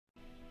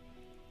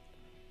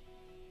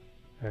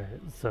Alright,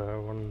 so I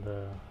wanted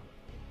to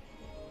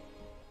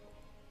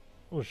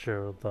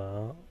show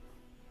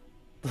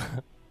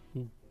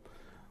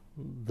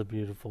the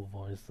beautiful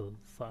voices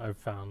I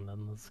found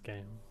in this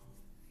game.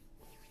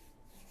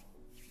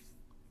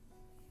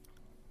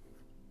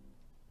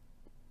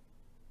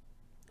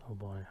 Oh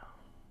boy.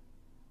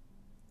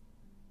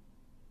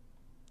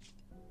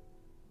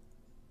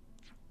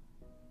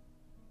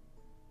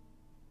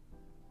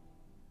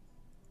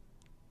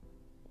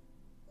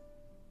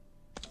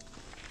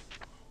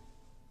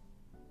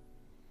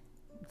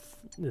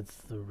 It's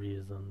the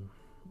reason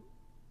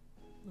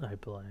I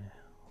play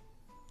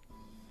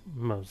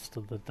most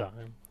of the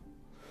time.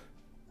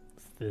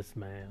 It's this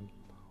man.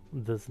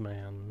 This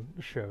man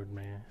showed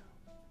me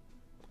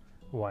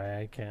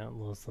why I can't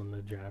listen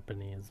to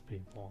Japanese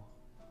people.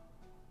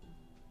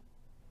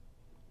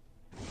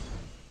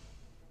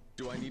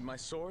 Do I need my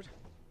sword?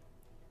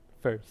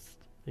 First,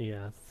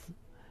 yes.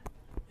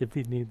 If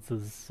he needs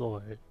his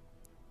sword.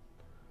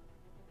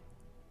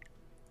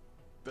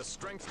 The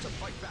strength to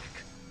fight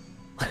back.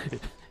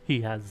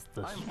 He has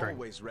the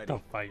strength to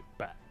fight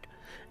back.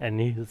 And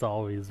he's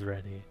always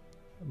ready.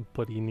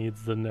 But he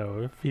needs to know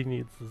if he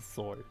needs his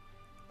sword.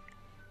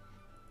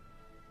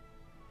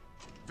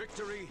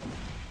 Victory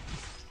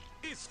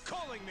is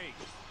calling me!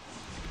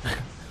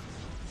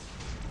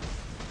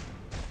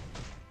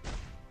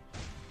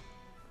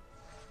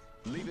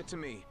 Leave it to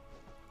me.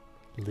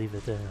 Leave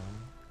it to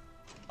him.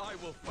 I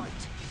will fight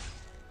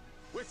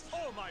with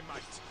all my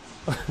might.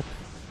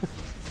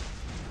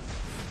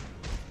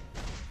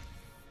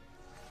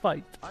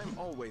 Fight. I'm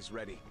always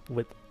ready.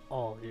 With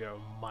all your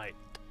might.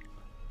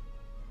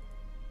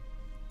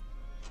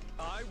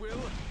 I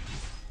will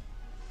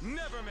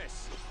never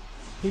miss.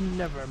 He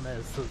never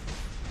misses.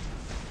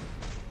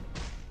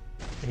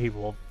 He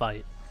will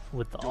fight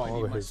with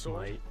all his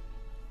might.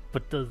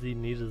 But does he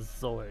need his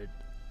sword?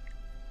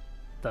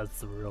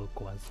 That's the real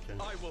question.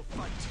 I will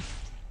fight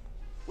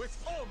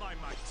with all my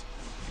might.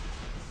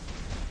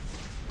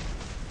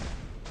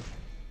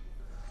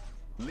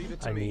 Leave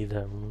it to me. I need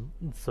him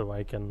so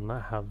I can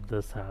have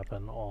this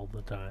happen all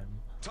the time.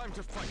 Time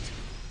to fight.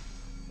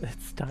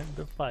 It's time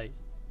to fight.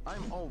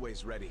 I'm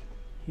always ready.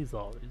 He's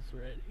always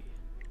ready.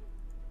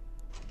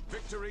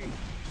 Victory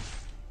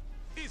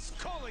is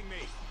calling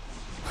me.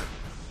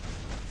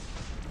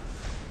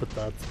 But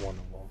that's one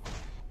of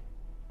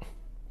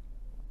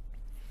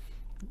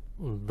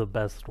them. The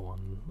best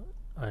one,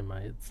 I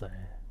might say.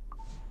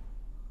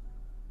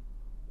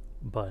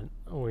 But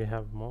we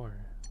have more.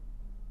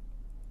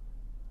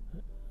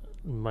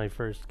 My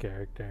first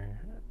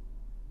character,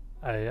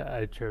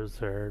 I chose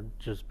her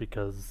just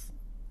because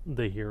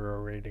the hero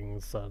rating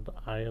said,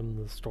 I am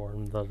the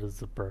storm that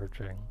is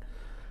approaching.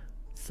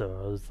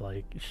 So I was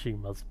like, she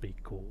must be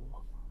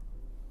cool.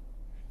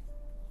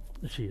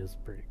 She is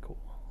pretty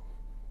cool.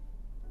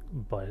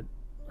 But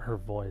her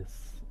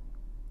voice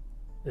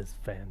is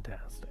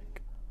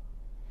fantastic.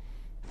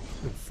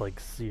 It's like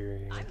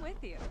Siri. I'm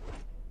with you.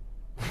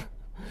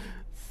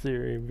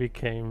 Siri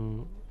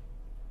became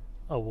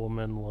a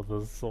woman with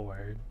a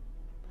sword,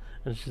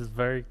 and she's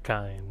very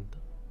kind.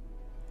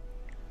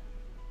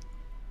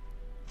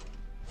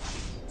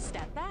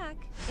 Step back.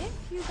 If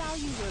you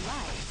value your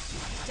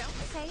life, don't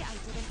say I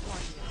didn't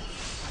warn you.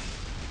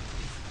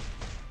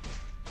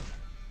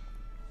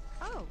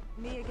 Oh,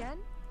 me again?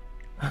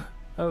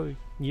 Oh,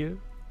 you?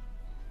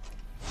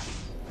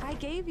 I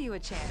gave you a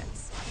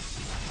chance.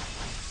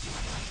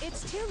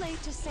 It's too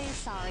late to say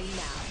sorry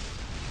now.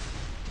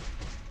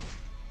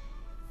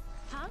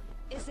 Huh?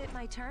 Is it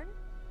my turn?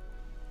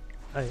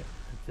 I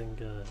think,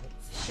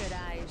 Should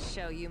I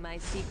show you my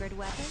secret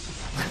weapon?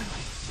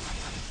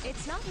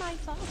 It's not my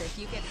fault if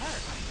you get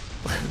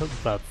hurt.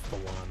 that's the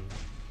one.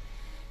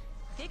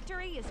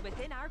 Victory is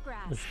within our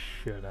grasp.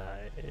 Should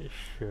I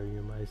show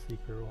you my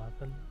secret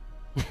weapon?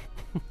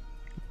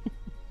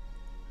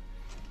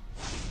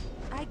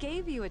 I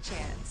gave you a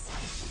chance.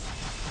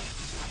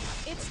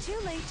 It's too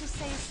late to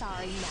say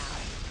sorry now.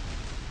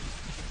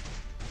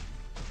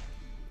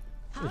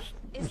 Huh?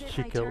 Is it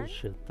She my kills turn?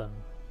 shit though,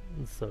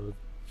 so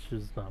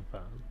she's not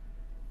bad.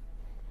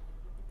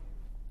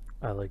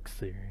 I like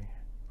Siri.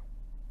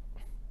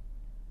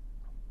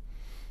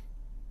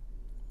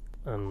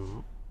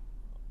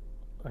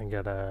 I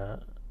got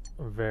a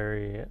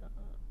very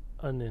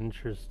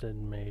uninterested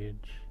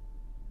mage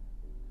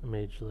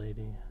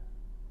lady.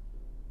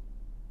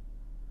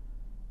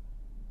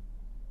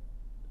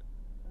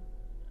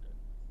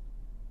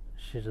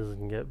 She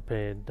doesn't get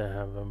paid to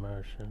have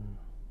emotion.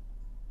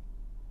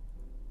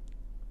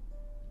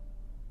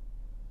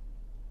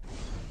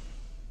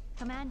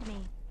 Command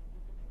me.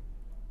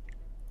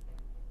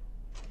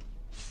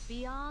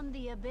 Beyond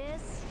the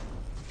abyss,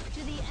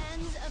 to the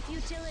ends of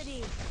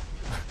futility.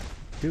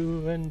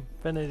 To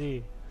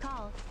infinity.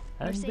 Call.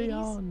 And Mercedes,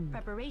 beyond.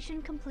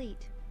 preparation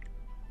complete.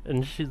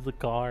 And she's a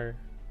car.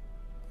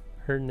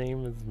 Her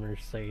name is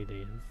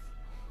Mercedes.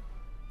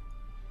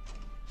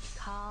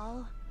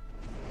 Call.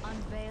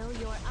 Unveil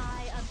your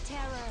eye of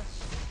terror.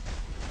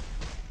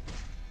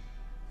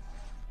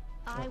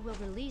 I will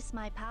release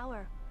my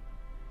power.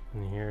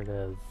 And here it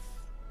is.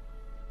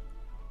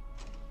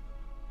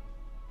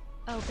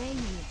 Obey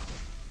me.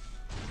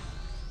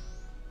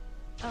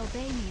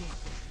 Obey me.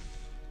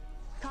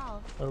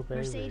 Call. Obey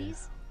me.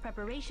 Mercedes,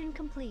 preparation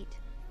complete.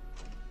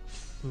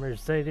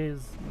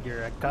 Mercedes,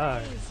 you're a car.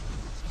 Blaze.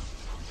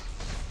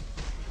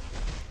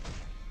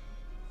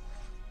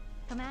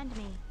 Command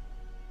me.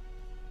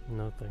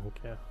 No, thank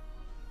you.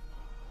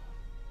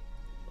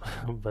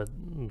 But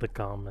the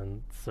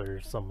comments are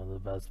some of the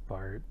best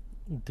part,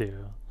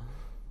 too.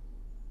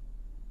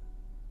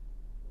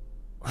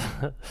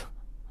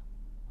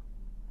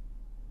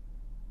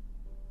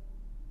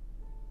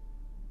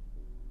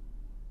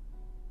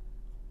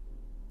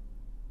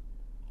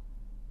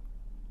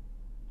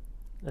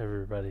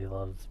 Everybody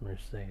loves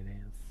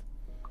Mercedes.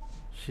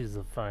 She's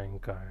a fine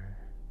car.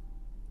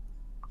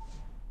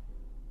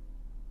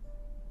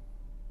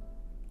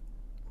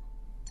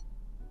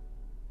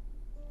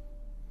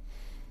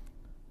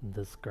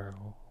 This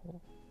girl,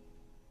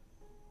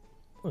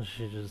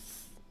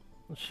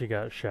 she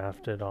got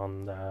shafted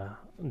on the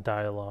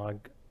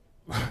dialogue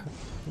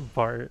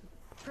part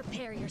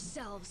Prepare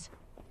yourselves.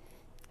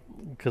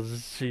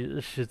 because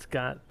she's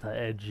got the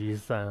edgy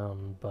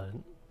sound, but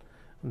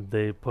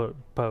they put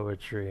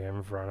poetry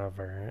in front of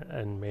her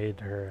and made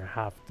her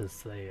have to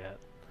say it.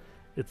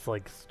 It's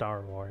like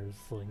Star Wars,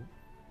 like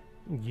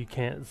you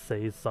can't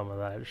say some of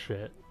that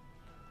shit.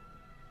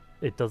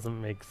 It doesn't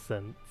make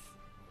sense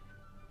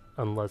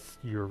unless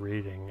you're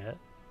reading it.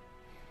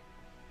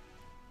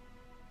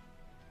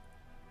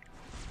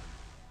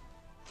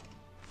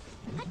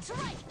 A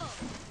trifle.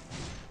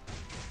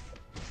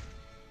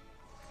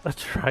 A I'll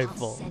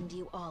trifle. send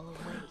you all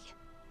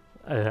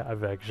away.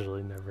 I've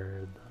actually never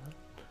heard that.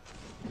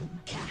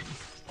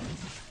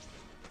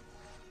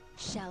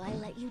 Shall I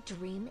let you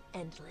dream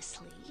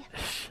endlessly?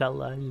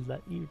 Shall I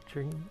let you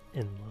dream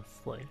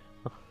endlessly?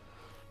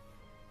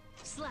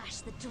 Slash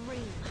the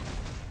dream.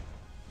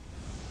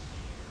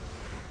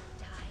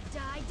 Die,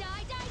 die,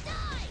 die, die,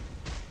 die!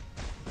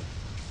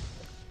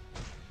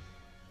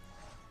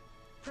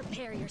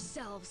 Prepare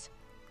yourselves.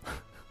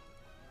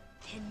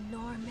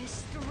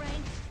 Enormous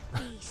strength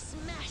be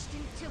smashed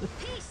into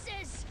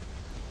pieces!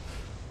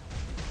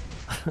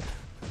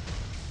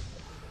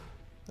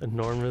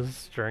 Enormous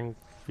strength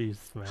be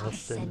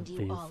smashed send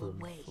into you all pieces.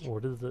 away.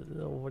 What is it?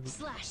 What is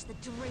Slash the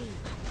dream.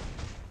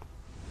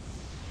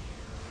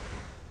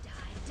 Die,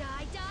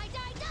 die, die,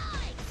 die,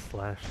 die!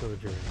 slash the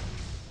dream?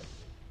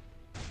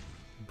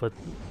 But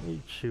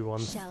she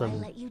wants Shall I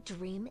them. let you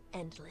dream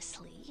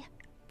endlessly?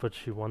 But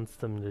she wants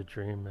them to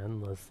dream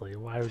endlessly.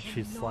 Why would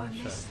she slash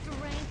Enormous it?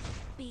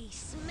 strength be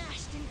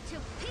smashed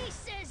into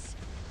pieces!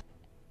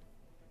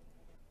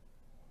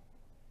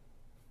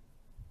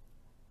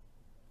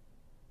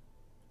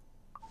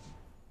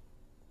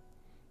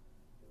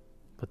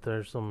 But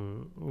there's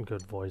some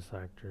good voice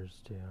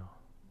actors too.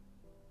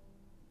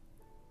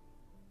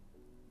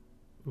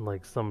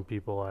 Like some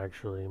people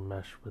actually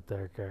mesh with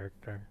their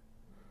character,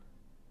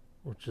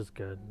 which is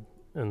good.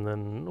 And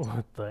then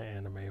with the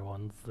anime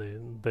ones,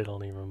 they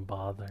don't even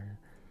bother.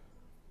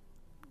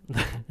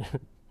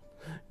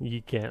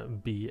 You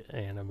can't beat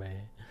anime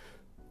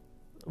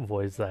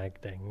voice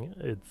acting.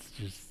 It's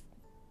just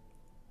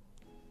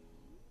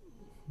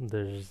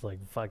they're just like,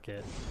 fuck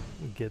it,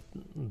 get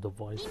the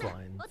voice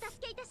lines.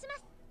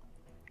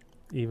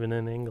 Even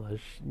in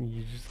English,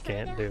 you just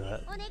can't do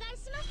it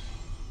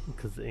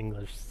because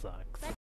English sucks.